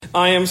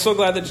I am so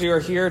glad that you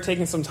are here,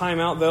 taking some time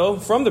out, though,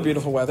 from the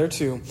beautiful weather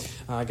to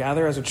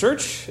gather as a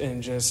church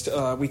and just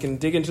we can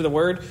dig into the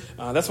Word.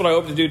 That's what I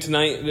hope to do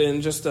tonight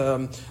in just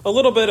a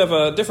little bit of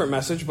a different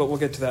message, but we'll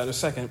get to that in a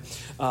second.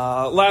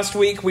 Last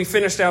week, we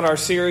finished out our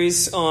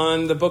series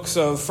on the books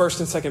of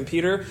 1st and 2nd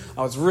Peter.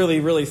 I was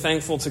really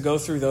thankful to go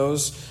through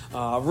those.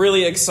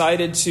 Really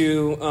excited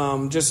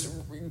to just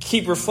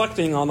keep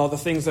reflecting on all the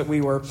things that we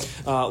were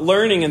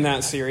learning in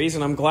that series,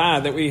 and I'm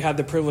glad that we had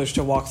the privilege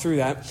to walk through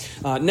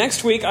that.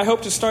 Next week, I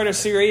hope to start a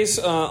series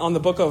on the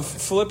book of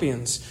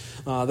Philippians.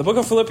 The book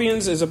of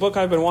Philippians is a book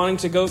I've been wanting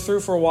to go through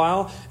for a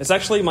while. It's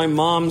actually my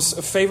mom's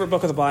favorite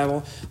book of the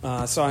Bible,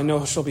 so I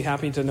know she'll be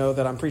happy to know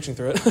that I'm preaching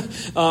through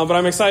it. But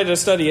I'm excited to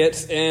study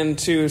it and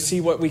to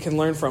see what we can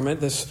learn from it.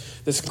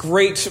 This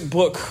great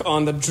book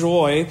on the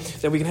joy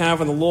that we can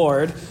have in the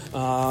Lord,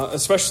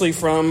 especially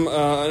from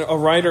a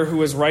writer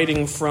who is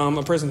writing from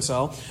a prison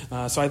cell.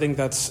 So I think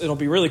it'll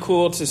be really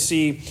cool to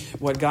see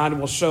what God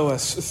will show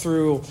us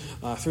through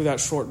that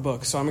short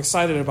book. So I'm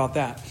excited about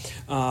that.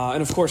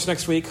 And of course,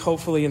 next week,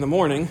 hopefully in the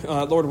morning,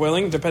 Lord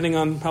willing, depending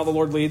on how the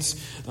Lord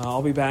leads,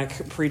 I'll be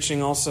back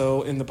preaching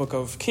also in the book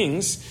of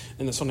Kings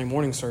in the Sunday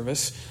morning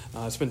service.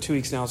 It's been 2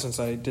 weeks now since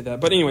I did that.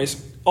 But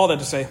anyways, all that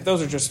to say,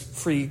 those are just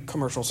free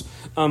commercials.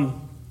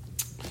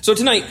 So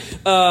tonight,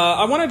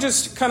 I want to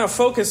just kind of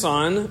focus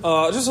on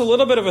just a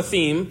little bit of a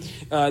theme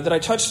that I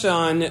touched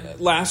on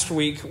last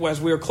week as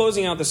we were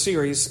closing out the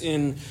series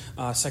in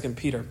 2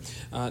 Peter.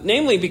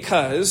 Namely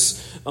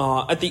because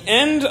at the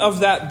end of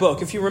that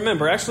book, if you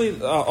remember,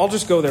 actually, I'll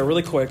just go there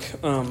really quick,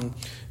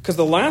 because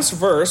the last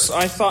verse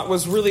I thought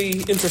was really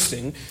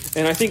interesting,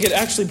 and I think it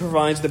actually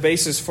provides the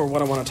basis for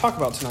what I want to talk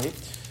about tonight.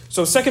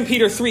 So 2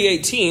 Peter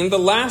 3:18, the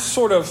last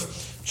sort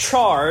of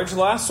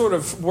last sort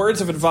of words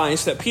of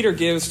advice that Peter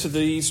gives to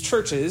these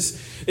churches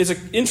is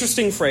an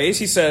interesting phrase.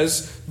 He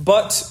says,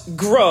 "But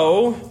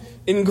grow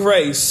in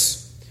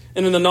grace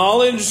and in the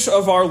knowledge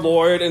of our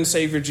Lord and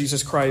Savior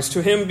Jesus Christ.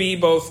 To him be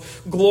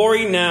both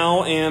glory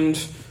now and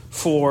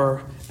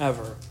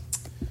forever."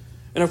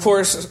 And of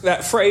course,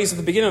 that phrase at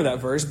the beginning of that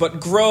verse,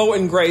 "but grow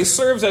in grace,"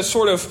 serves as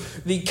sort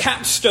of the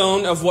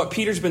capstone of what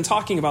Peter's been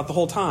talking about the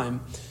whole time.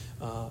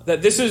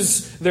 That this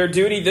is their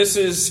duty, this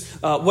is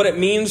what it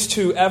means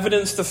to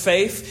evidence the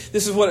faith,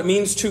 this is what it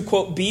means to,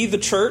 quote, be the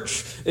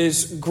church,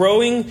 is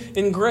growing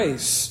in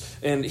grace.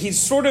 And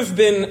he's sort of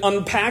been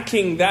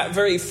unpacking that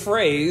very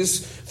phrase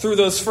through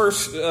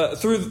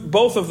through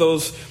both of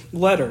those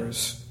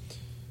letters.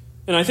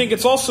 And I think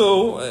it's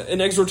also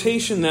an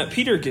exhortation that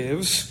Peter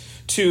gives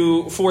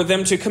for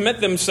them to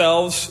commit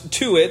themselves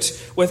to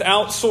it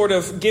without sort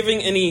of giving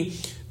any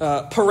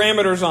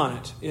parameters on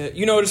it.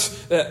 You notice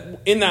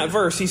that in that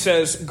verse, he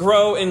says,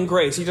 grow in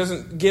grace. He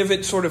doesn't give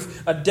it sort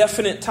of a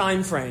definite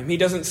time frame. He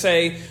doesn't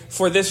say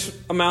for this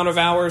amount of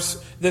hours,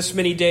 this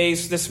many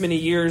days, this many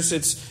years.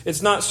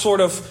 It's not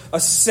sort of a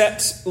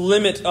set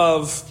limit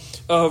of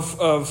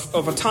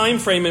a time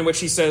frame in which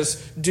he says,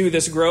 do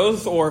this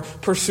growth or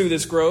pursue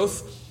this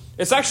growth.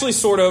 It's actually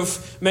sort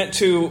of meant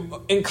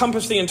to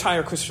encompass the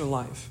entire Christian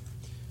life.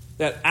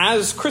 That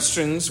as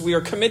Christians, we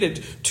are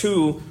committed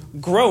to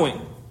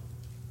growing.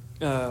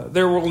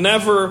 There will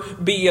never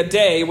be a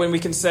day when we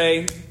can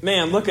say,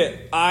 man,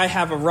 I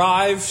have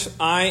arrived.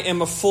 I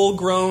am a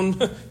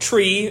full-grown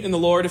tree in the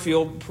Lord, if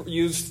you'll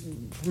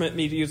permit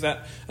me to use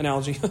that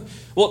analogy.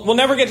 We'll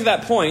never get to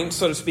that point,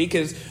 so to speak,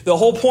 because the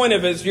whole point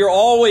of it is you're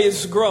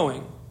always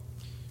growing.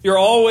 You're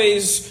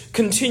always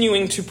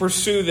continuing to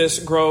pursue this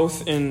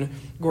growth in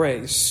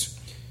grace.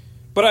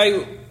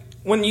 But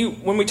when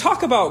we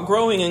talk about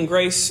growing in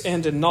grace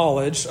and in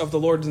knowledge of the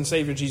Lord and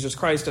Savior Jesus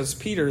Christ, as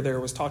Peter there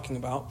was talking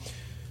about,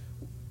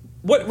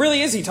 what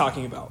really is he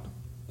talking about?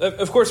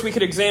 Of course, we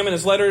could examine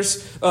his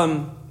letters.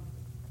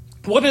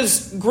 What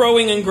does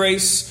growing in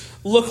grace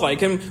look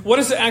like? And what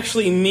does it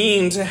actually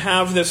mean to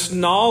have this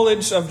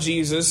knowledge of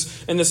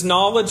Jesus and this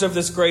knowledge of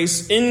this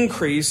grace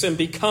increase and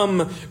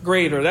become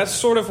greater? That's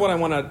sort of what I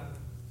want to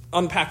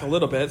unpack a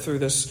little bit through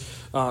this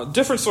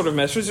different sort of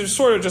message. It's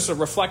sort of just a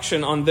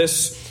reflection on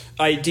this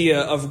idea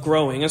of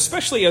growing,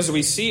 especially as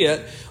we see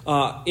it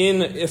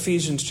in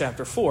Ephesians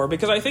chapter 4,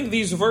 because I think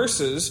these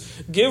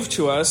verses give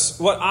to us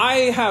what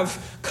I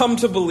have come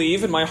to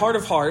believe in my heart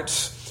of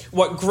hearts,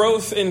 what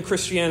growth in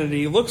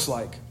Christianity looks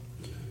like.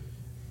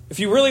 If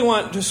you really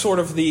want to sort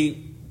of the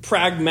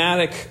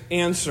pragmatic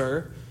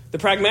answer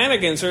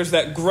is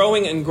that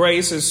growing in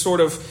grace is sort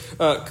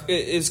of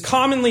is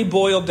commonly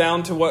boiled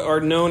down to what are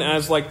known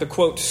as like the,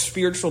 quote,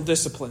 spiritual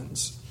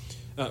disciplines.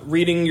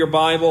 Reading your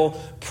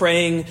Bible,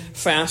 praying,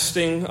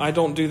 fasting. I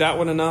don't do that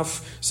one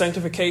enough.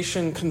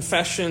 Sanctification,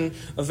 confession,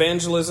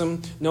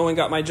 evangelism. No one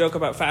got my joke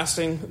about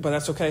fasting, but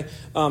that's okay.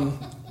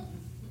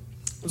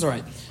 It's all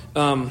right.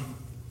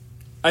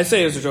 I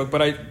say it as a joke,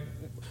 but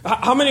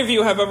how many of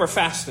you have ever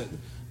fasted?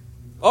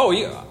 Oh,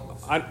 yeah.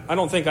 I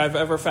don't think I've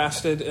ever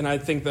fasted, and I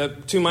think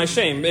that to my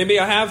shame. Maybe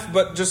I have,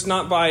 but just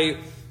not by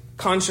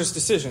conscious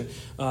decision.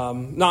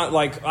 Not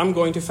like I'm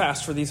going to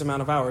fast for these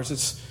amount of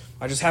hours.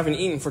 I just haven't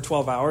eaten for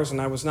 12 hours,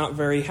 and I was not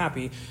very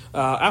happy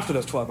after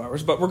those 12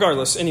 hours. But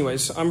regardless,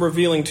 anyways, I'm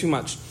revealing too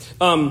much.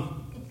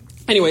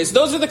 Anyways,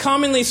 those are the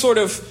commonly sort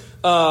of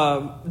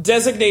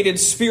designated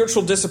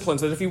spiritual disciplines,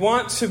 that if you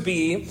want to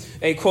be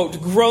a,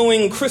 quote,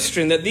 growing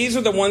Christian, that these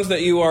are the ones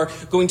that you are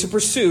going to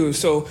pursue.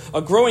 So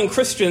a growing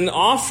Christian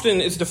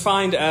often is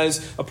defined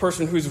as a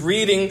person who's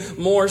reading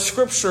more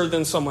scripture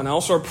than someone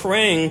else, or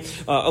praying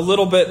a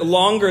little bit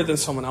longer than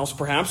someone else,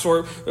 perhaps,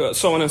 or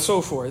so on and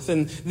so forth.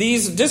 And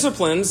these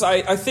disciplines,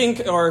 I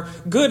think, are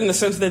good in the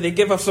sense that they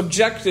give us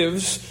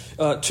objectives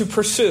to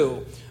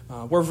pursue.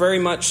 We're very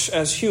much,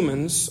 as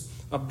humans,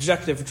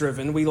 objective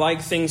driven. We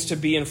like things to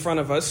be in front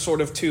of us, sort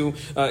of to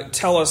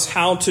tell us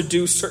how to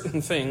do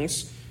certain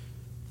things.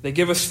 They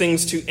give us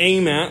things to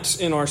aim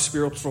at in our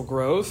spiritual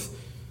growth.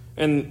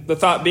 And the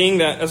thought being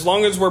that as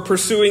long as we're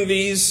pursuing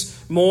these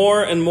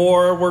more and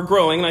more, we're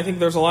growing. And I think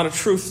there's a lot of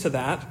truth to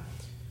that.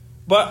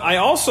 But I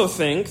also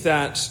think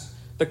that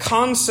the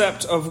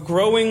concept of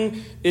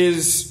growing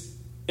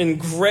in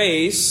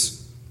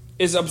grace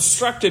is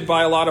obstructed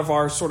by a lot of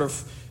our sort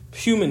of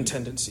human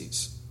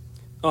tendencies.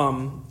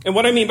 And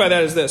what I mean by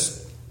that is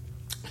this.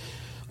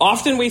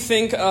 Often we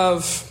think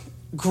of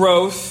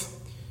growth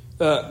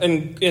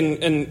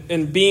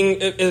and being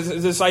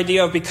this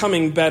idea of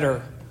becoming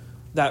better,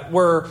 that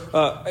we're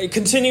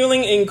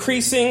continually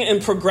increasing and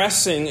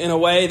progressing in a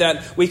way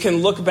that we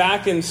can look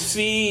back and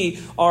see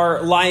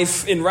our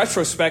life in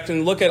retrospect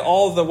and look at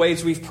all the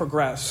ways we've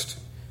progressed.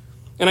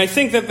 And I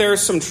think that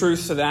there's some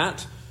truth to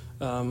that.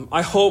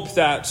 I hope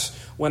that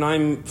when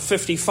I'm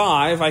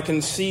 55, I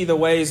can see the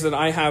ways that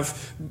I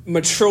have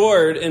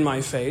matured in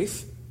my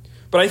faith.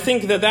 But I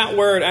think that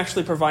word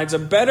actually provides a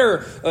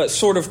better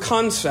sort of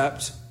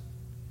concept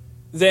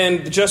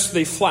than just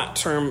the flat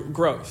term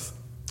growth.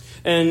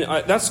 And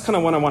that's kind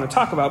of what I want to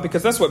talk about,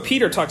 because that's what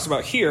Peter talks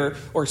about here,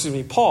 or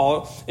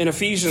Paul, in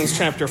Ephesians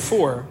chapter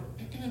 4.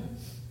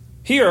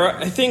 Here,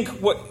 I think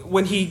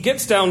when he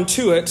gets down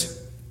to it,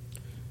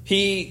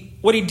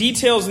 what he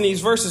details in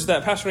these verses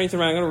that Pastor Nathan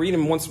and I'm going to read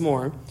him once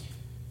more,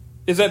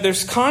 is that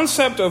this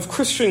concept of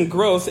Christian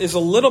growth is a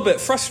little bit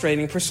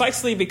frustrating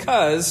precisely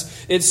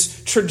because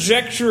its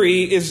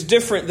trajectory is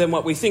different than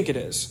what we think it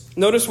is.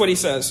 Notice what he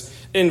says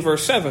in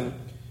verse 7.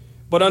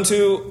 But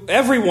unto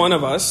every one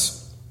of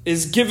us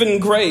is given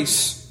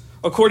grace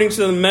according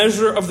to the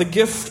measure of the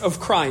gift of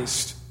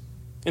Christ.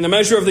 And the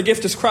measure of the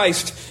gift of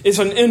Christ is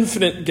an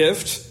infinite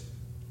gift.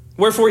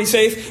 Wherefore he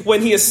saith,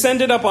 when he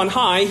ascended up on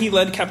high, he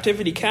led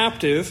captivity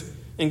captive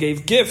and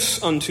gave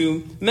gifts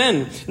unto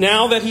men.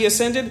 Now that he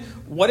ascended,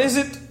 what is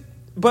it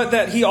but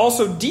that he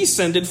also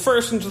descended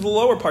first into the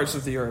lower parts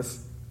of the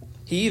earth?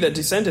 He that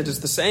descended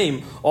is the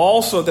same,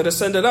 also that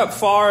ascended up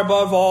far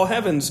above all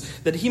heavens,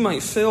 that he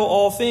might fill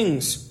all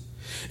things.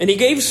 And he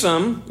gave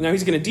some, now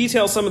he's going to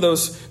detail some of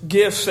those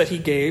gifts that he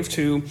gave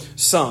to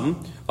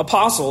some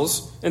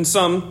apostles, and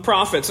some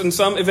prophets, and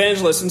some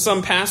evangelists, and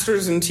some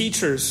pastors and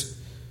teachers,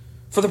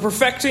 for the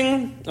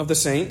perfecting of the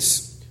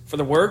saints, for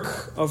the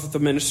work of the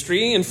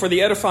ministry, and for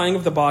the edifying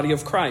of the body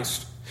of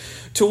Christ,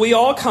 till we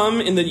all come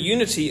in the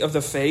unity of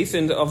the faith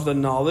and of the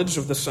knowledge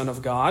of the Son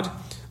of God,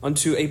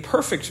 unto a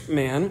perfect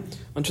man,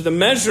 unto the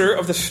measure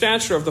of the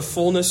stature of the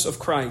fullness of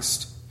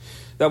Christ,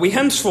 that we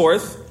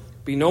henceforth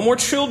be no more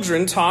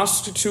children,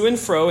 tossed to and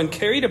fro and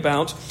carried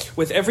about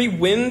with every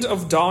wind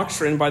of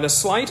doctrine by the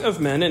sleight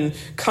of men and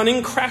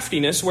cunning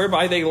craftiness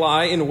whereby they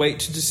lie in wait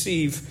to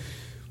deceive.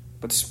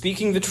 But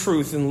speaking the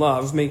truth in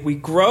love, may we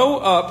grow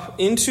up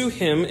into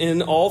him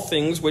in all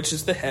things, which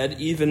is the head,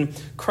 even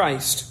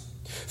Christ,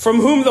 from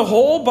whom the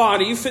whole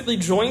body fitly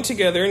joined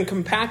together and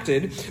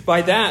compacted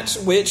by that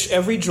which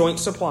every joint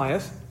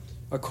supplieth,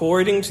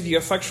 according to the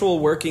effectual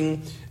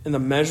working in the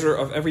measure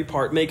of every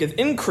part, maketh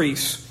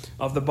increase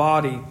of the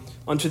body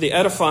unto the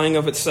edifying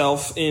of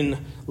itself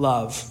in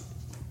love.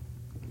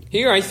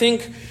 Here, I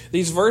think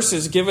these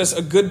verses give us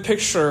a good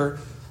picture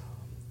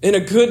and a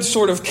good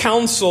sort of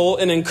counsel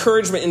and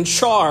encouragement and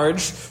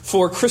charge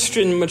for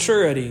Christian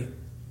maturity.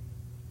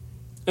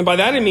 And by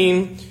that I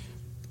mean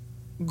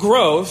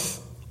growth.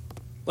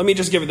 Let me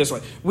just give it this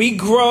way. We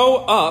grow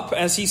up,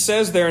 as he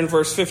says there in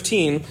verse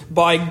 15,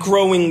 by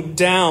growing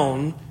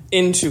down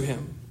into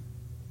him.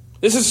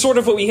 This is sort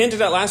of what we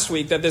hinted at last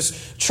week, that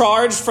this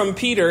charge from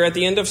Peter at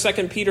the end of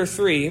 2 Peter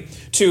 3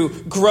 to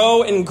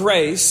grow in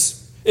grace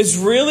is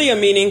really a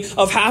meaning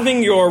of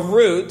having your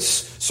roots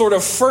sort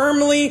of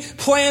firmly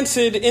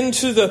planted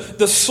into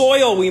the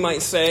soil, we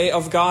might say,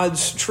 of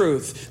God's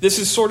truth. This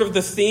is sort of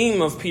the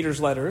theme of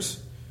Peter's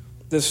letters,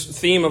 this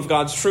theme of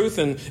God's truth,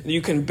 and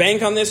you can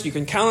bank on this, you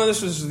can count on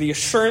this. This is the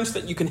assurance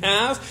that you can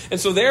have. And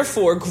so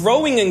therefore,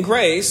 growing in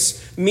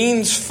grace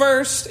means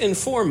first and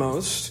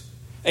foremost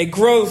a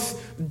growth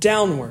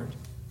downward.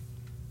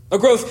 A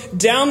growth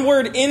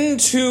downward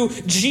into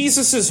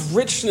Jesus'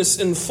 richness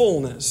and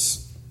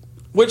fullness,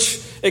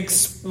 which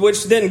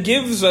then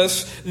gives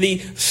us the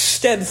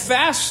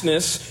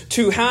steadfastness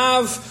to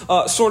have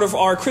sort of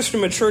our Christian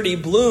maturity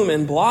bloom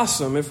and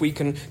blossom, if we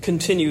can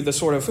continue the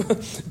sort of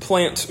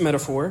plant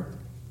metaphor.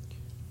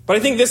 But I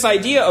think this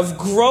idea of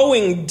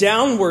growing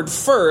downward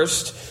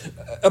first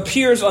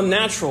appears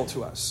unnatural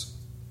to us.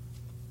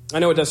 I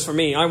know it does for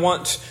me. I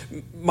want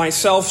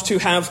myself to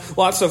have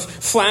lots of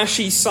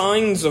flashy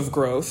signs of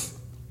growth.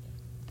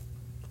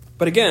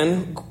 But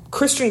again,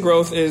 Christian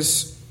growth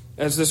is,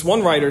 as this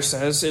one writer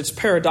says, it's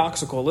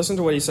paradoxical. Listen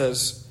to what he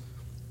says.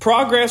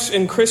 Progress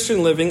in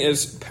Christian living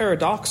is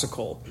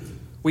paradoxical.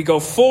 We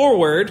go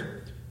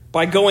forward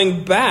by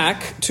going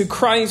back to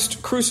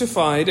Christ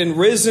crucified and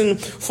risen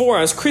for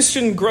us.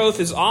 Christian growth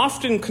is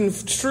often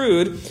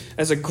construed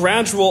as a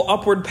gradual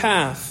upward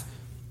path.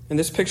 And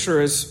this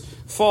picture is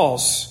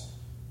false.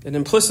 It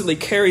implicitly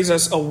carries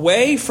us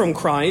away from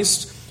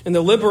Christ and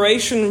the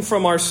liberation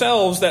from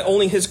ourselves that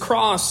only his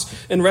cross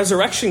and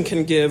resurrection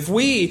can give.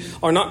 We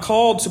are not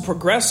called to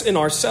progress in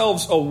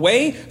ourselves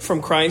away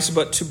from Christ,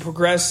 but to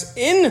progress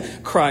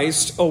in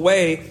Christ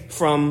away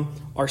from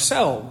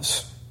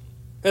ourselves.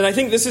 And I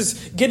think this is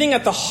getting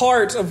at the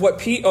heart of what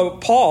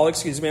Paul,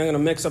 I'm going to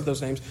mix up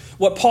those names,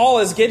 what Paul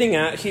is getting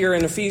at here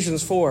in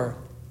Ephesians 4.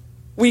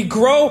 We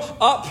grow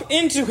up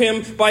into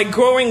him by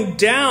growing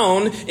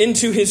down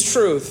into his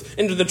truth,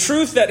 into the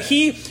truth that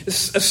he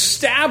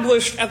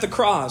established at the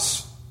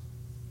cross.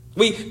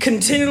 We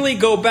continually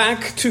go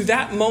back to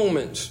that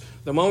moment,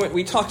 the moment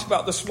we talked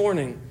about this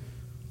morning,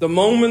 the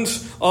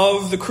moment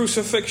of the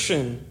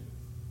crucifixion.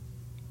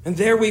 And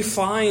there we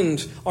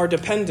find our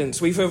dependence.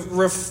 We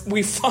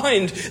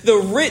find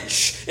the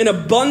rich and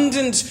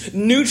abundant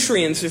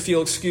nutrients, if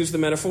you'll excuse the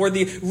metaphor,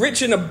 the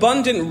rich and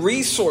abundant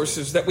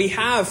resources that we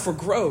have for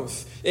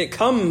growth. It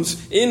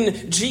comes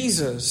in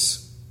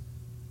Jesus.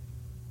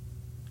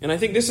 And I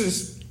think this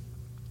is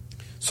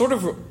sort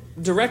of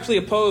directly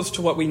opposed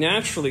to what we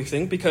naturally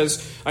think,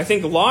 because I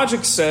think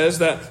logic says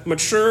that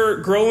mature,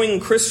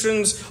 growing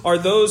Christians are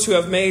those who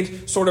have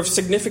made sort of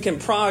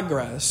significant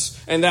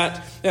progress. And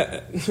that,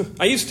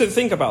 I used to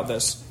think about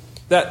this,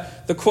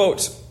 that the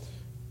quote,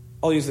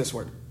 I'll use this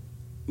word,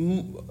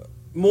 the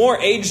more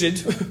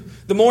aged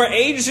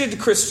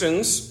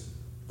Christians,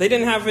 they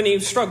didn't have any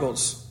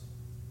struggles.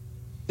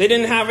 They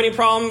didn't have any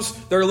problems.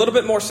 They're a little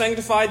bit more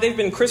sanctified. They've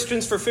been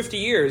Christians for 50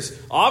 years.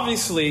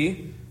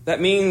 Obviously, that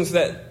means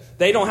that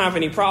they don't have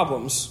any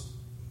problems.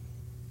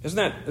 Is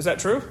that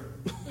true?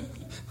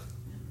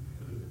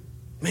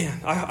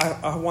 Man,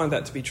 I wanted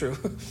that to be true.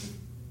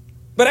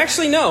 But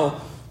actually, no.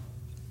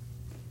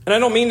 And I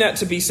don't mean that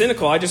to be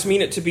cynical. I just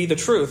mean it to be the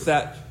truth.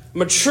 That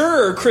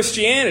mature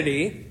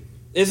Christianity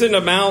isn't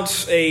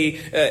about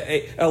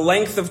a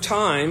length of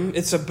time.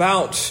 It's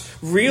about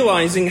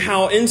realizing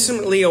how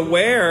intimately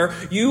aware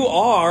you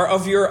are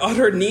of your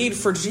utter need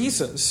for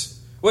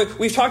Jesus.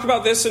 We've talked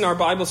about this in our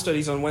Bible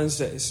studies on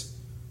Wednesdays.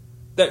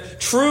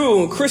 That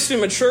true Christian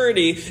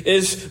maturity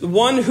is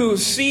one who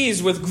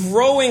sees with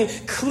growing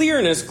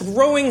clearness,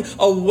 growing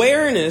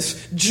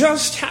awareness,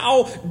 just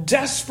how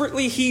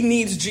desperately he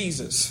needs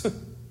Jesus.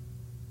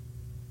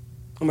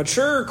 A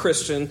mature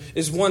Christian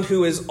is one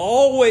who is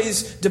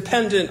always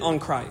dependent on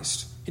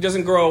Christ. He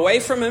doesn't grow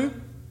away from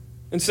him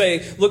and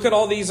say, look at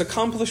all these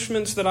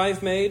accomplishments that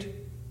I've made.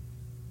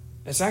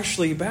 It's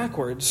actually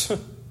backwards.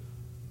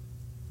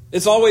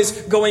 It's always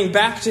going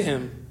back to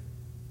him.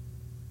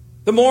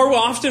 The more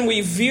often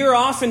we veer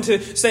off into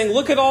saying,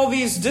 look at all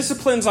these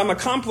disciplines I'm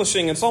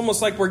accomplishing, it's almost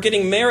like we're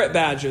getting merit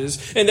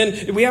badges. And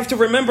then we have to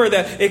remember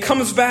that it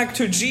comes back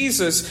to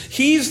Jesus.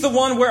 He's the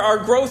one where our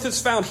growth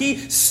is found. He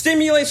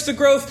stimulates the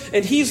growth,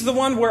 and he's the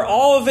one where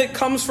all of it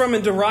comes from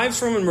and derives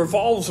from and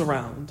revolves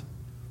around.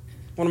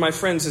 One of my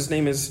friends, his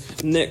name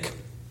is Nick.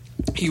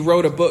 He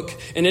wrote a book,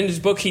 and in his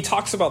book he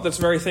talks about this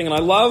very thing, and I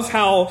love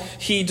how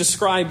he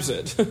describes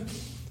it.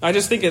 I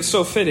just think it's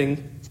so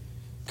fitting.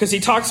 Because he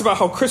talks about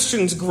how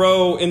Christians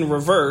grow in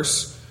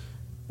reverse,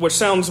 which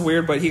sounds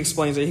weird, but he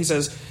explains it. He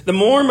says, the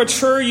more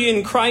mature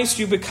in Christ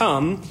you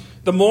become,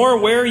 the more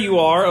aware you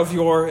are of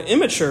your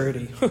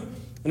immaturity.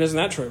 And isn't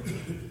that true?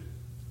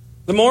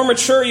 The more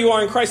mature you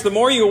are in Christ, the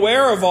more you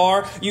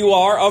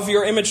are of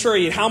your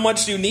immaturity, how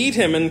much you need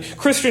him. And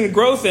Christian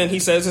growth, then, he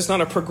says, is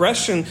not a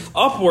progression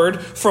upward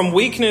from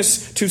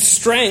weakness to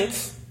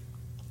strength.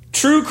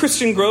 True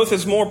Christian growth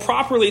is more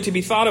properly to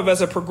be thought of as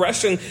a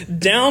progression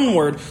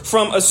downward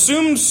from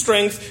assumed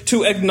strength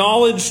to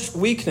acknowledged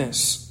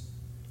weakness.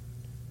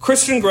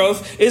 Christian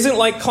growth isn't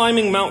like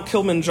climbing Mount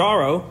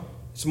Kilimanjaro.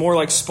 It's more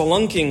like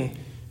spelunking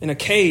in a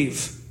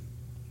cave.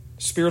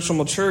 Spiritual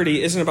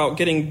maturity isn't about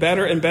getting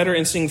better and better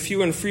and seeing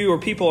fewer and fewer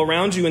people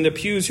around you in the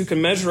pews who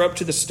can measure up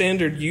to the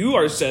standard you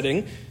are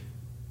setting.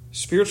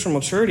 Spiritual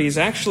maturity is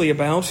actually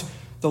about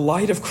the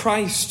light of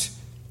Christ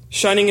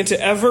shining into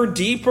ever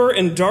deeper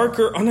and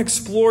darker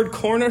unexplored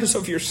corners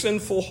of your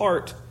sinful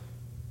heart.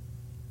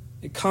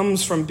 It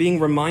comes from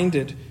being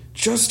reminded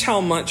just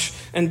how much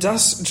and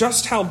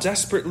just how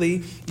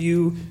desperately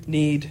you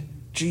need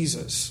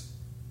Jesus.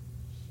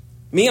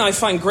 Me, I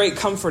find great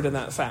comfort in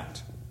that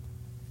fact.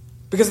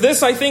 Because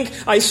this, I think,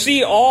 I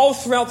see all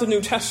throughout the New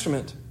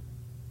Testament.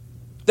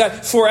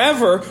 That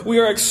forever we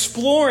are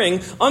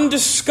exploring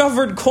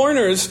undiscovered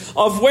corners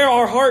of where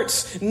our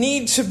hearts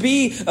need to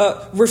be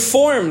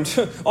reformed.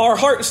 Our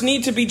hearts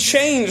need to be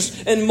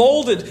changed and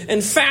molded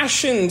and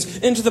fashioned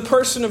into the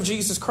person of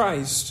Jesus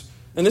Christ.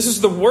 And this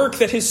is the work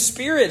that his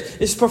Spirit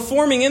is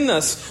performing in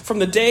us. From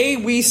the day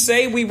we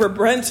say we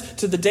repent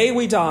to the day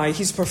we die,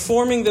 he's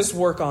performing this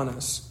work on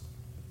us.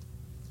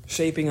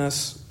 Shaping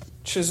us,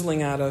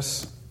 chiseling at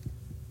us,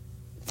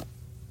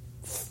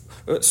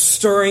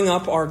 stirring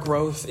up our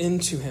growth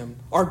into him.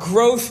 Our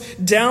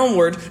growth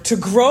downward to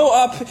grow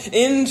up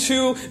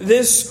into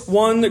this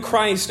one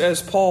Christ,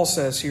 as Paul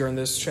says here in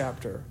this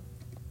chapter.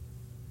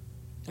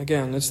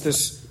 Again, it's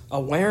this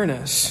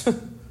awareness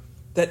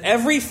that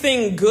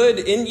everything good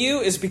in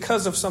you is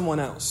because of someone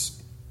else.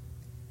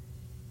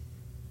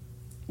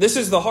 This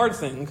is the hard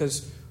thing,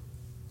 because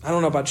I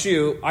don't know about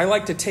you, I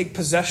like to take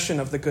possession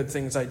of the good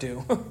things I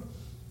do.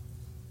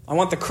 I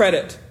want the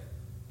credit.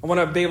 I want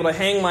to be able to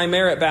hang my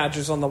merit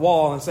badges on the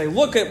wall and say,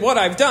 look at what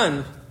I've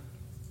done.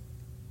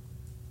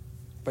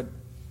 But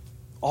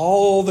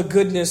all the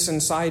goodness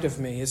inside of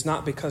me is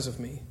not because of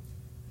me.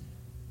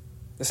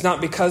 It's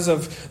not because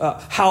of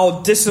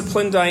how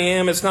disciplined I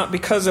am. It's not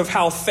because of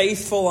how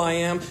faithful I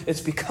am. It's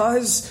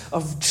because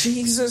of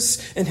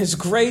Jesus and his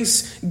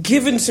grace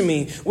given to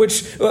me,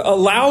 which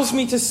allows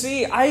me to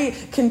see I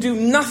can do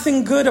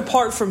nothing good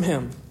apart from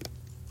him.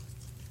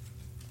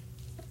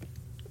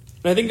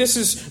 And I think this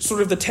is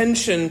sort of the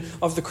tension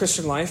of the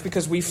Christian life,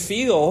 because we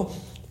feel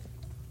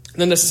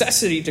the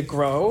necessity to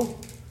grow.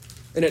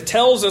 And it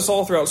tells us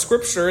all throughout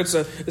Scripture,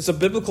 it's a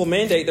biblical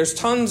mandate. There's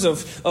tons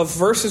of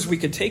verses we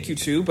could take you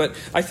to, but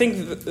I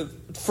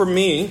think for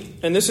me,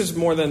 and this is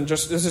more than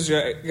just, this is,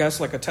 I guess,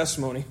 like a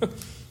testimony.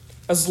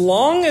 As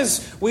long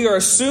as we are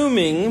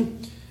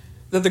assuming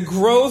that the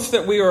growth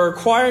that we are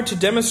required to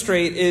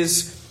demonstrate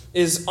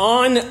is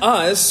on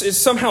us, is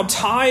somehow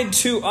tied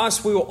to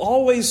us, we will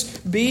always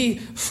be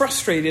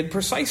frustrated,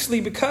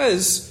 precisely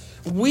because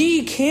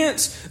we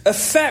can't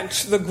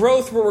affect the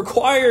growth we're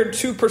required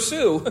to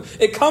pursue.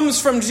 It comes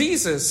from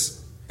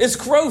Jesus. It's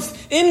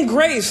growth in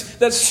grace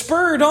that's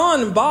spurred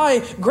on by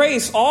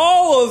grace.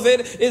 All of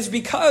it is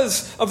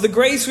because of the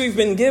grace we've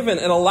been given.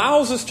 It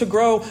allows us to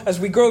grow as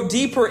we grow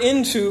deeper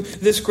into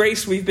this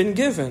grace we've been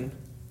given.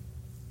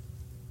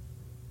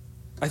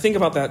 I think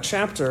about that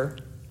chapter,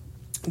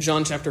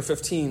 John chapter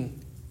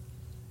 15,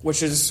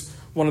 which is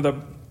one of the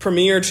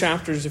premier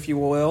chapters, if you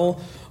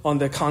will, on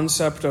the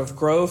concept of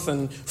growth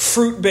and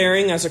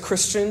fruit-bearing as a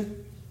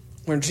Christian,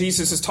 where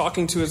Jesus is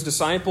talking to his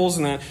disciples,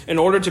 and that in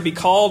order to be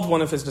called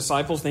one of his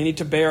disciples, they need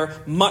to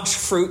bear much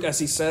fruit, as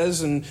he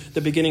says in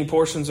the beginning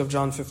portions of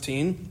John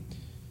 15.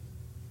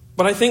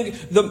 But I think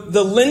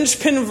the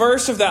linchpin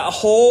verse of that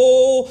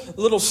whole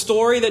little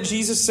story that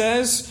Jesus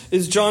says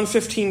is John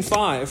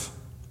 15:5,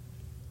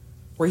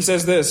 where he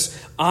says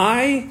this,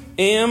 I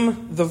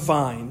am the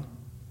vine,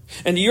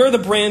 and ye are the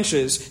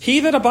branches. He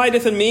that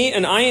abideth in me,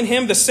 and I in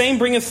him, the same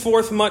bringeth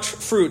forth much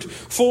fruit.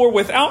 For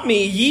without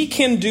me ye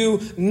can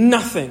do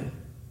nothing.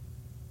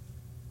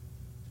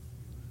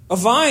 A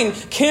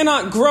branch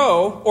cannot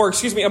grow apart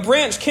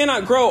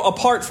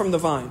from the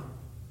vine.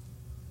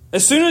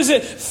 As soon as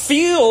it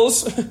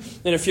feels,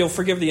 and if you'll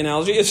forgive the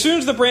analogy, as soon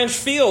as the branch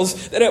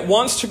feels that it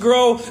wants to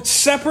grow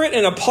separate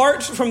and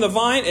apart from the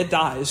vine, it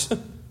dies.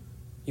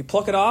 You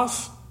pluck it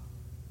off,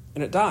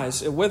 and it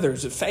dies. It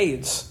withers. It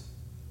fades.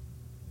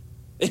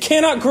 It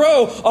cannot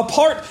grow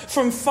apart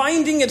from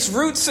finding its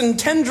roots and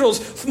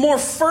tendrils more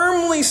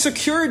firmly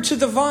secured to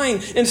the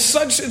vine. And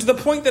such is the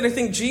point that I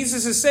think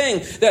Jesus is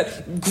saying,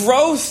 that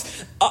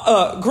growth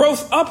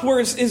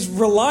upwards is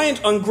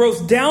reliant on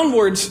growth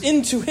downwards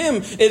into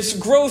him. It's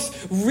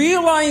growth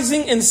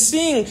realizing and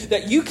seeing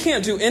that you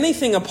can't do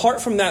anything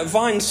apart from that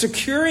vine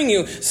securing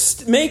you,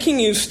 making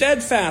you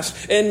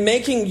steadfast, and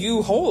making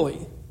you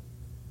holy.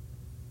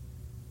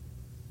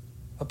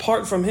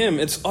 Apart from him,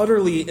 it's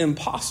utterly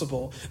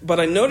impossible. But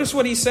I notice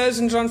what he says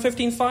in John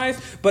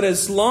 15:5. But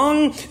as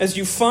long as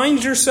you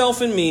find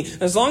yourself in me,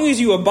 as long as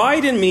you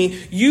abide in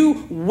me,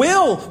 you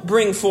will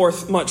bring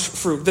forth much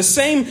fruit. The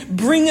same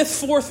bringeth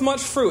forth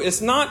much fruit.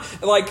 It's not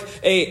like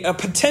a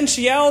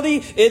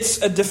potentiality,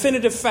 it's a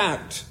definitive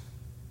fact.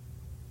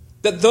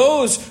 That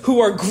those who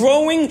are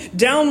growing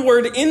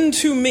downward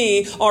into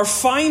me are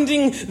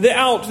finding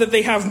out that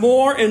they have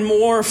more and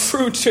more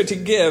fruit to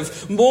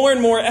give, more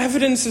and more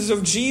evidences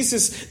of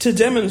Jesus to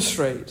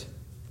demonstrate.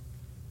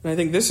 And I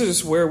think this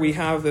is where we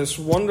have this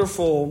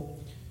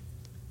wonderful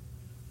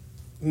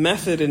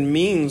method and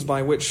means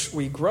by which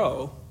we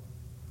grow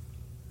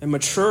and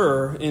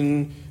mature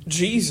in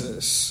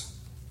Jesus.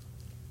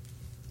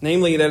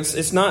 Namely, that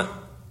it's not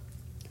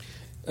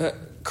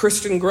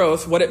Christian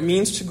growth, what it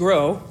means to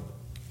grow,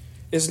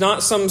 is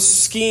not some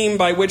scheme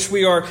by which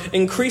we are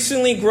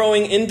increasingly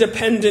growing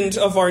independent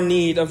of our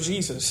need of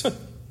Jesus.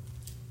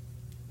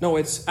 No,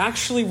 it's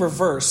actually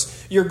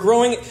reverse. You're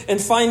growing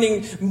and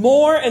finding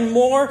more and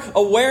more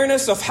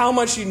awareness of how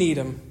much you need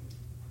him.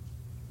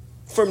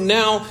 From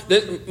now,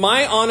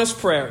 my honest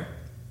prayer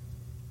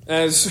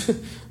as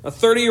a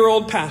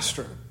 30-year-old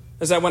pastor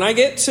is that when I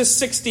get to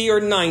 60 or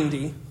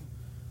 90,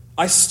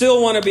 I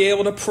still want to be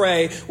able to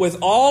pray with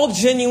all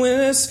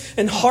genuineness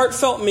and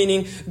heartfelt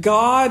meaning,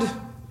 God,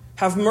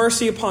 have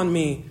mercy upon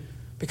me,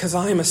 because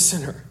I am a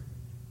sinner.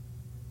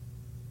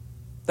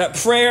 That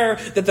prayer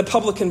that the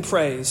publican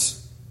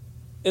prays,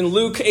 in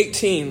Luke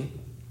 18.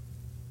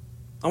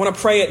 I want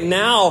to pray it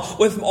now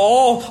with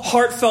all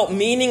heartfelt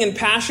meaning and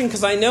passion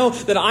because I know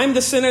that I'm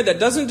the sinner that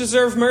doesn't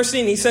deserve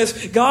mercy. And he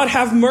says, God,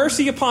 have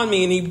mercy upon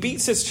me. And he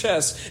beats his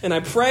chest. And I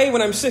pray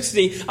when I'm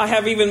 60, I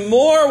have even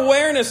more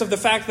awareness of the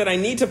fact that I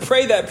need to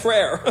pray that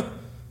prayer.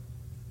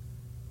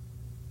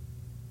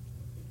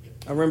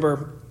 I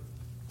remember,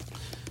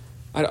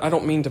 I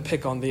don't mean to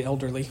pick on the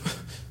elderly,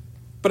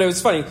 but it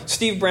was funny.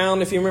 Steve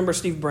Brown, if you remember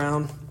Steve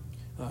Brown,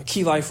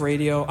 Key Life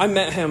Radio, I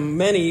met him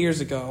many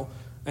years ago.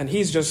 And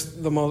he's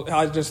just the most,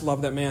 I just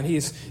love that man.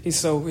 He's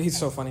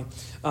so funny.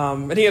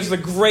 And he has the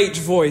great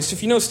voice.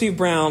 If you know Steve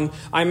Brown,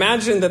 I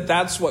imagine that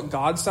that's what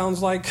God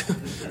sounds like.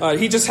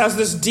 He just has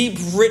this deep,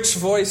 rich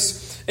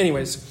voice.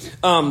 Anyways,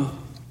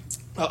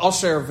 I'll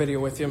share a video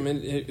with him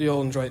and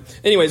you'll enjoy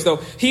it. Anyways, though,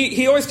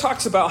 he always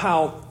talks about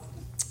how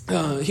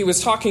he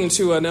was talking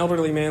to an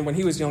elderly man when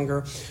he was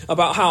younger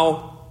about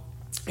how,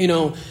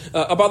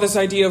 about this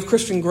idea of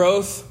Christian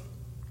growth.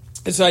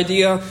 This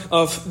idea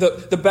of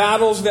the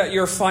battles that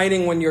you're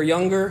fighting when you're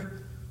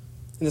younger.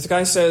 And this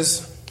guy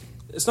says,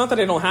 it's not that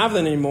I don't have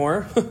them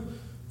anymore.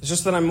 It's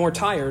just that I'm more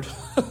tired.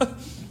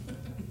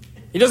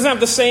 He doesn't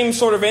have the same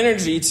sort of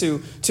energy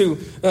to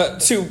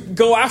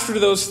go after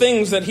those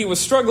things that he was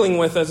struggling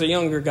with as a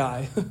younger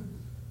guy.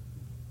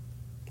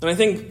 And I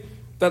think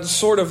that's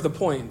sort of the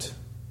point.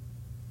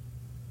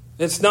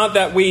 It's not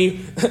that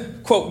we,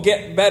 quote,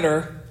 get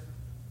better.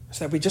 It's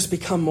that we just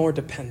become more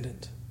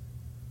dependent.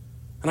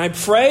 And I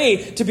pray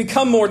to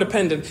become more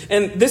dependent.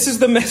 And this is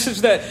the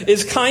message that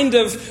is kind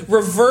of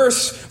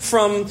reverse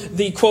from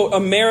the, quote,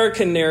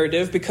 American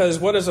narrative, because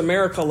what does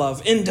America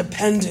love?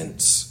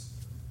 Independence.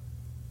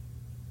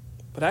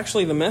 But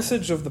actually, the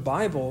message of the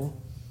Bible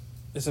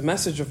is a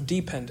message of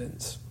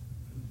dependence.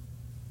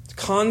 It's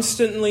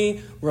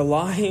constantly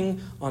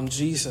relying on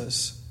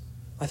Jesus.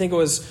 I think it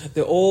was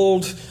the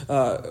old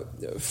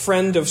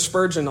friend of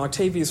Spurgeon,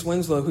 Octavius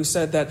Winslow, who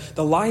said that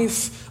the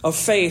life of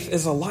faith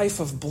is a life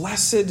of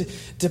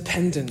blessed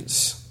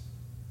dependence.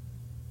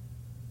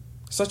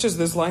 Such as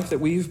this life that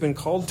we've been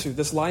called to,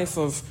 this life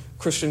of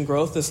Christian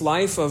growth, this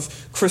life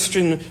of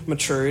Christian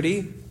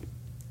maturity.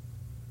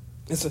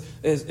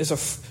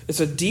 It's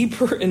a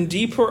deeper and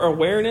deeper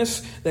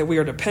awareness that we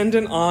are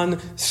dependent on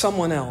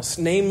someone else,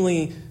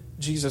 namely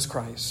Jesus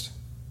Christ.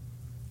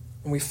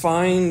 And we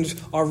find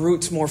our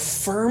roots more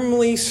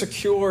firmly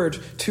secured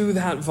to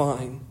that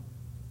vine.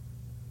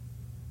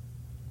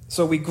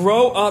 So we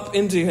grow up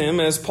into him,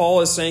 as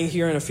Paul is saying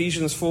here in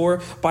Ephesians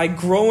 4, by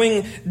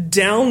growing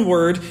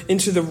downward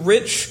into the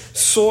rich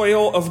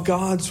soil of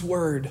God's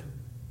word.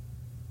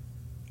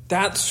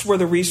 That's where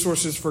the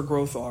resources for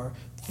growth are.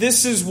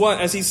 This is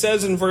what, as he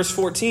says in verse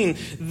 14,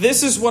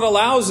 this is what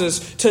allows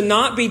us to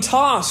not be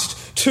tossed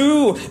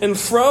to and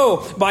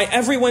fro by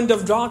every wind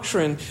of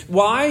doctrine.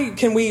 Why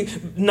can we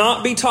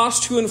not be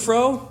tossed to and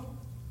fro?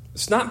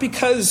 It's not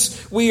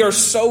because we are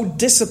so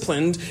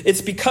disciplined.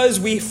 It's because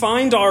we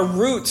find our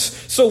roots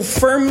so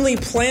firmly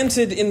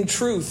planted in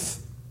truth.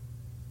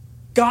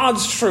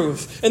 God's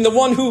truth, and the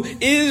one who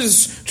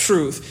is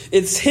truth.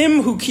 It's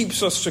him who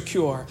keeps us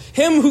secure,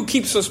 him who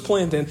keeps us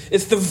planted.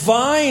 It's the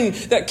vine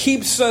that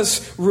keeps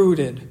us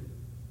rooted.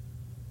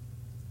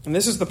 And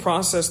this is the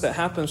process that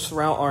happens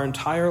throughout our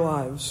entire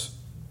lives.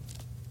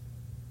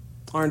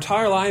 Our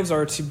entire lives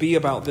are to be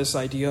about this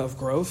idea of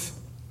growth.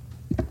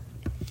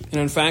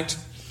 And in fact,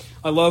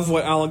 I love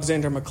what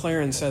Alexander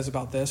Maclaren says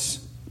about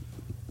this.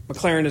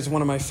 Maclaren is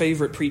one of my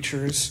favorite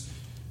preachers.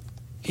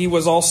 He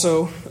was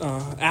also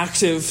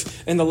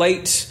active in the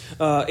late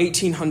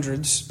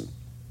 1800s. And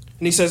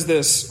he says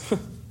this.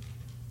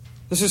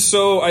 This is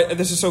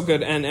so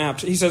good and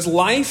apt. He says,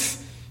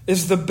 life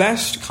is the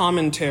best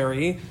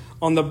commentary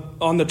on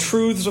the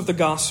truths of the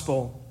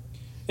gospel.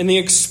 And the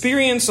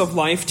experience of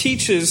life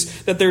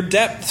teaches that their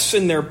depths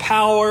and their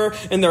power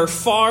and their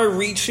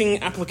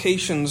far-reaching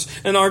applications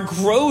and our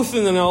growth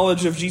in the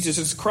knowledge of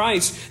Jesus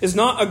Christ is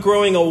not a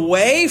growing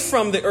away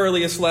from the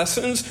earliest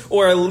lessons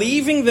or a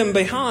leaving them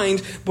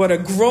behind, but a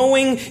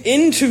growing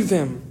into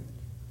them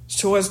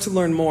so as to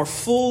learn more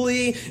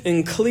fully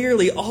and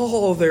clearly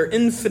all their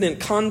infinite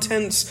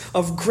contents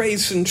of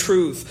grace and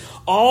truth.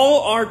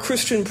 All our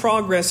Christian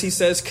progress, he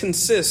says,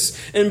 consists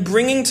in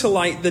bringing to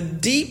light the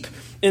deep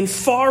and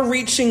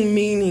far-reaching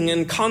meaning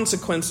and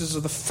consequences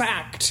of the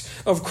fact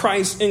of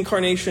Christ's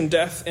incarnation,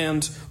 death,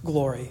 and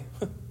glory.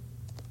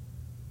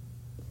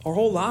 Our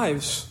whole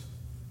lives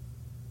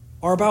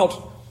are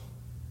about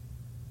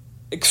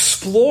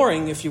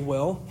exploring, if you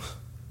will,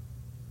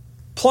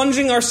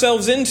 plunging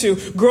ourselves into,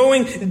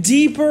 growing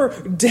deeper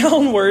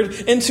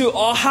downward into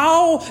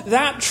how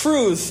that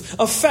truth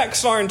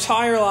affects our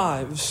entire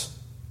lives.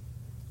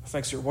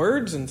 Affects your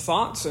words and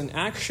thoughts and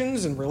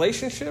actions and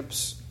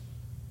relationships.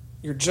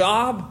 Your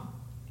job,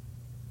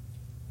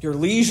 your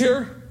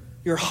leisure,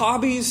 your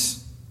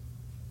hobbies,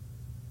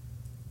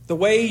 the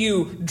way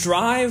you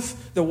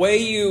drive, the way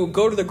you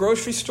go to the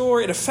grocery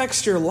store, it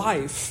affects your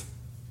life.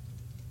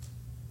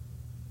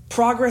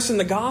 Progress in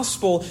the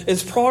gospel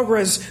is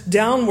progress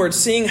downward,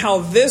 seeing how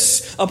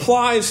this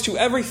applies to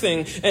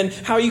everything and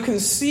how you can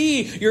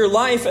see your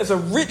life as a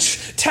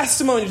rich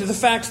testimony to the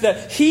fact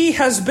that he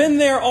has been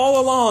there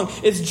all along.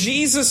 It's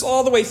Jesus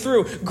all the way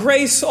through,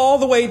 grace all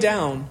the way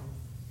down.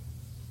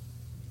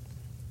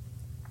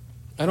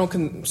 I don't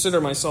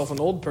consider myself an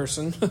old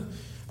person,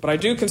 but I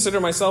do consider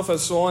myself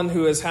as someone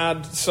who has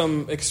had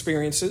some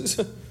experiences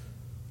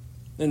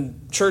in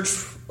church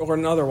or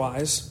in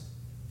otherwise.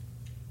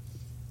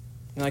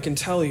 And I can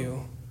tell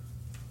you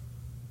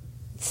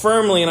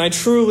firmly, and I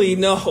truly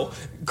know,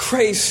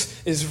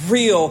 grace is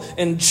real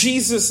and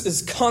Jesus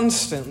is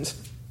constant.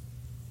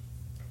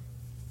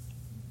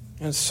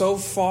 And so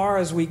far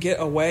as we get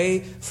away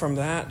from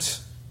that,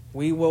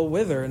 we will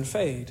wither and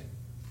fade.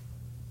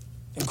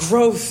 And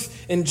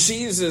growth in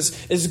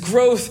Jesus is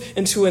growth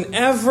into an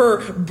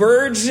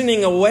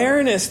ever-burgeoning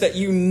awareness that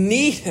you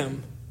need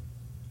him.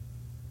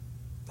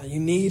 That you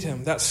need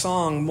him. That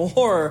song,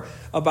 more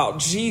about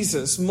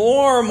Jesus.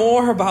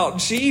 More about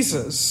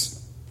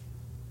Jesus.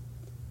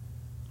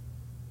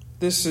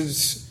 This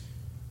is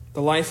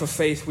the life of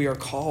faith we are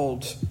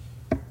called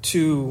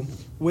to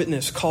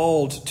witness,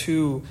 called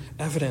to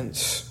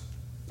evidence.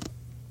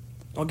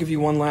 I'll give you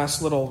one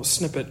last little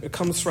snippet. It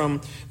comes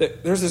from,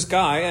 there's this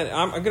guy, and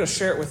I'm going to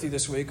share it with you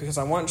this week because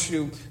I want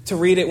you to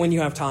read it when you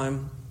have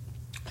time.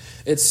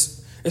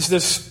 It's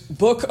this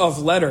book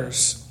of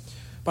letters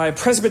by a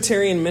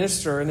Presbyterian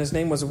minister, and his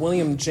name was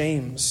William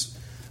James.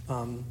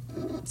 And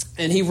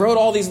he wrote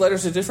all these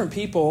letters to different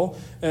people,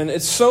 and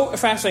it's so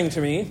fascinating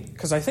to me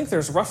because I think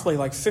there's roughly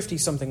like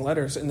 50-something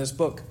letters in this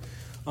book.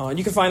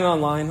 You can find it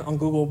online on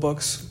Google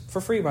Books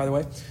for free, by the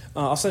way.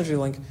 I'll send you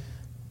the link.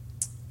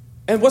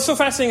 And what's so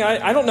fascinating,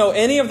 I don't know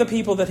any of the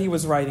people that he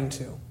was writing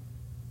to.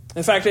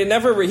 In fact,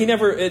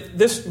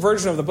 this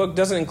version of the book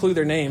doesn't include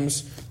their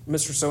names,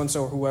 Mr.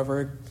 So-and-so or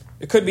whoever.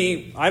 It could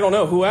be, I don't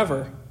know,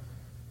 whoever.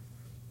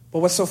 But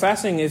what's so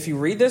fascinating, if you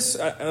read this,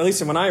 at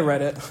least when I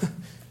read it,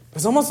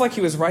 it's almost like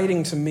he was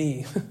writing to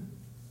me.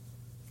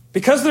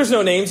 Because there's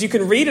no names, you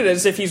can read it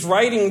as if he's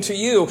writing to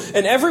you.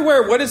 And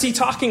everywhere, what is he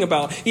talking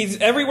about? He's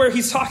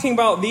talking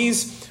about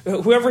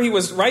whoever he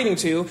was writing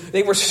to,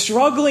 they were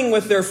struggling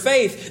with their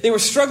faith. They were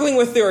struggling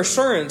with their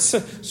assurance,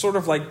 sort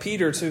of like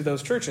Peter to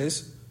those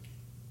churches.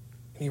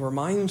 And he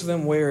reminds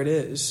them where it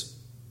is.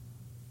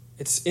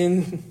 It's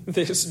in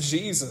this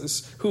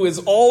Jesus who is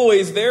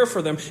always there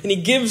for them. And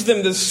he gives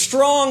them this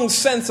strong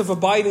sense of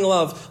abiding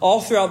love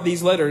all throughout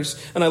these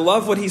letters. And I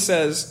love what he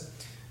says.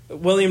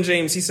 William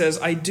James, he says,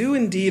 I do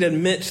indeed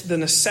admit the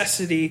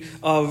necessity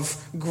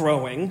of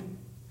growing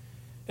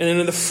and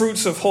in the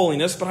fruits of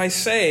holiness, but I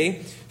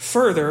say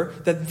further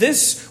that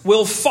this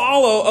will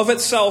follow of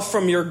itself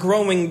from your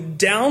growing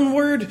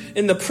downward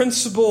in the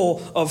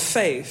principle of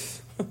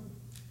faith.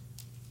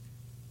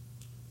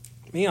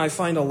 Me, I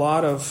find a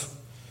lot of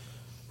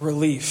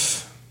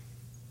relief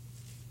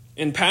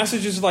in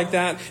passages like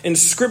that, in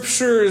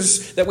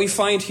scriptures that we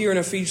find here in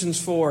Ephesians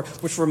 4,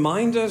 which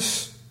remind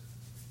us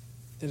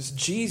that it's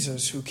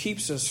Jesus who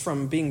keeps us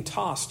from being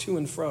tossed to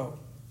and fro.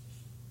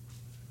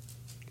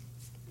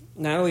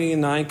 Natalie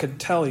and I could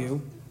tell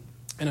you,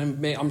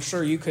 and I'm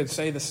sure you could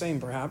say the same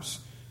perhaps,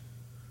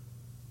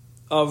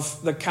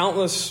 of the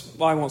countless,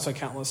 well, I won't say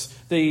countless,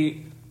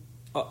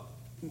 a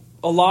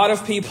lot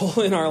of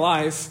people in our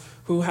life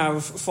who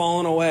have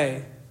fallen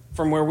away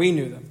from where we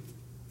knew them.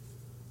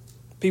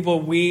 People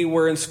we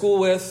were in school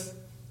with,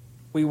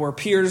 we were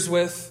peers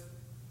with.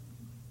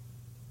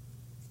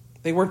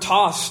 They were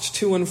tossed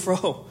to and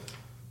fro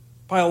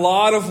by a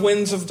lot of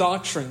winds of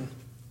doctrine.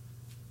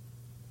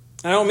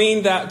 I don't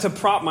mean that to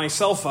prop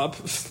myself up.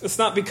 It's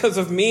not because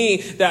of me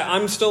that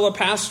I'm still a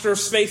pastor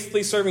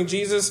faithfully serving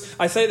Jesus.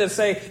 I say that to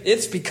say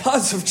it's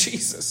because of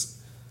Jesus.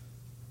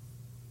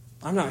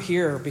 I'm not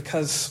here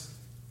because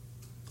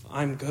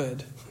I'm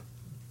good.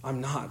 I'm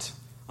not.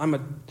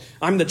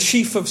 I'm the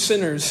chief of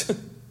sinners.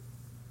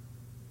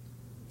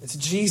 It's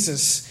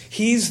Jesus.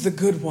 He's the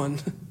good one.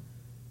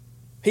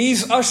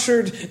 He's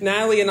ushered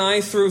Natalie and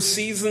I through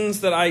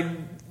seasons that I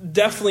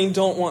definitely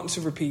don't want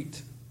to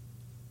repeat.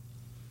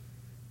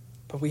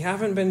 But we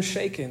haven't been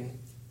shaken.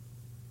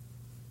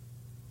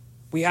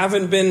 We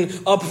haven't been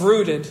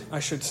uprooted, I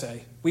should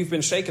say. We've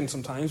been shaken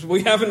sometimes, but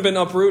we haven't been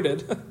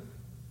uprooted.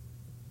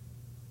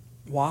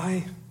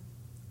 Why?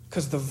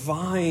 Because the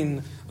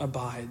vine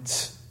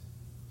abides.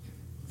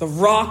 The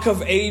rock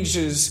of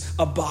ages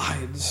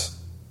abides.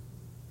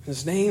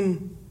 His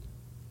name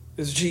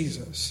is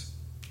Jesus.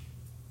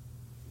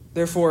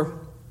 Therefore,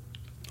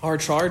 our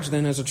charge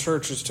then as a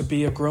church is to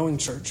be a growing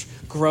church.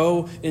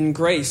 Grow in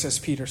grace, as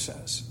Peter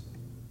says.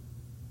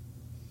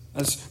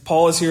 As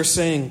Paul is here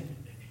saying,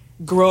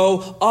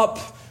 grow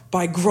up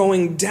by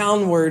growing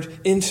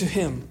downward into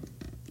him.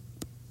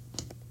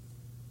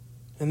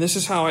 And this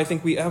is how I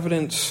think we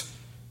evidence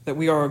that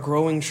we are a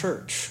growing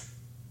church.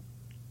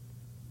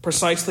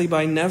 Precisely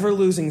by never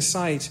losing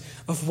sight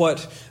of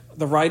what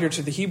the writer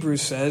to the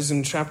Hebrews says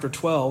in chapter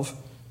 12,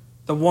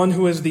 the one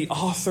who is the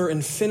author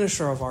and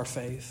finisher of our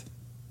faith.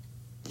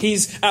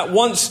 He's at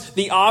once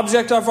the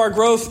object of our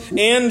growth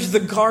and the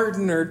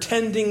gardener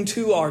tending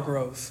to our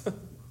growth.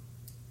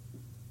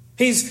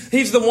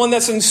 He's the one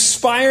that's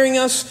inspiring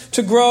us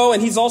to grow,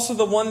 and he's also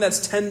the one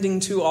that's tending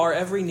to our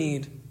every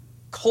need,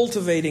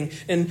 cultivating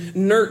and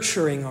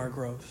nurturing our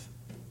growth.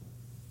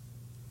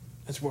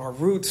 As our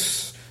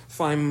roots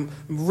find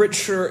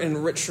richer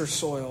and richer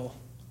soil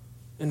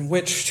in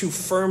which to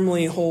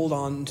firmly hold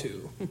on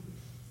to.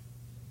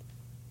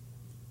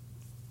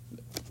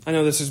 I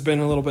know this has been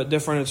a little bit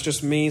different. It's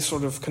just me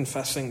sort of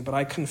confessing, but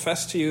I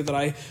confess to you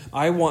that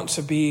I want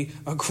to be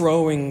a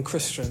growing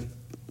Christian.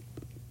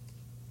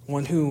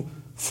 One who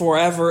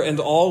forever and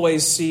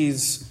always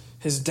sees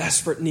his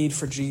desperate need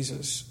for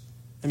Jesus.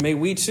 And may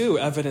we too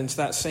evidence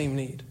that same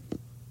need.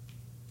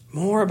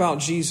 More about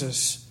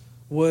Jesus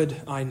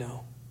would I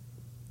know.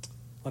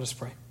 Let us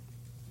pray.